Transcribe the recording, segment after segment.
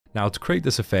Now to create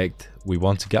this effect, we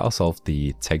want to get ourselves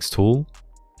the text tool,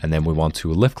 and then we want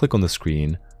to left click on the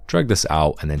screen, drag this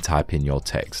out, and then type in your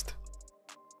text.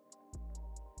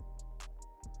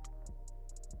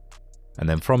 And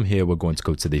then from here, we're going to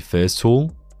go to the first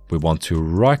tool. We want to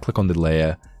right click on the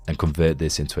layer and convert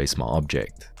this into a smart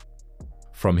object.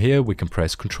 From here, we can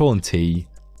press Ctrl and T,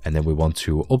 and then we want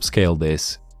to upscale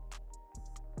this.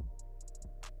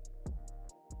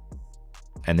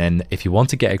 And then if you want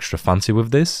to get extra fancy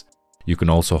with this, you can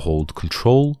also hold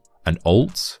Ctrl and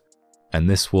Alt, and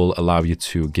this will allow you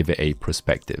to give it a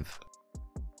perspective.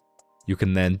 You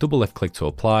can then double left click to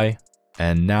apply,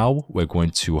 and now we're going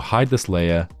to hide this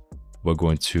layer. We're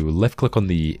going to left click on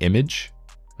the image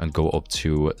and go up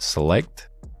to select,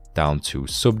 down to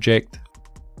subject.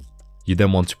 You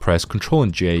then want to press Ctrl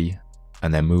and J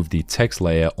and then move the text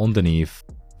layer underneath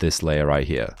this layer right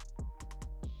here.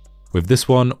 With this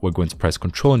one, we're going to press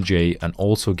Ctrl and J and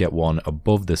also get one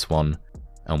above this one.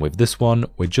 And with this one,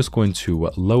 we're just going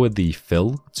to lower the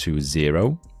fill to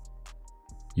 0.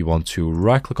 You want to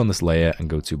right click on this layer and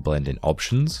go to blending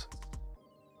options.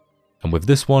 And with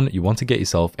this one, you want to get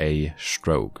yourself a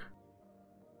stroke.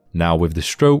 Now with the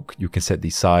stroke, you can set the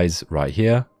size right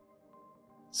here.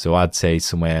 So I'd say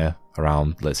somewhere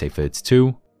around, let's say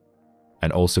 32,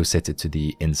 and also set it to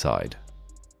the inside.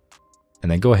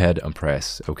 And then go ahead and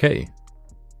press OK.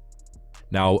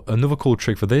 Now another cool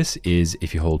trick for this is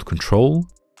if you hold Ctrl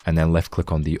and then left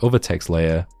click on the other text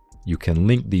layer, you can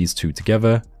link these two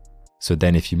together. So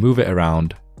then if you move it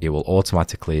around, it will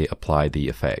automatically apply the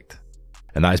effect.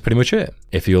 And that is pretty much it.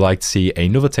 If you'd like to see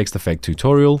another text effect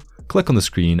tutorial, click on the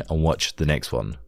screen and watch the next one.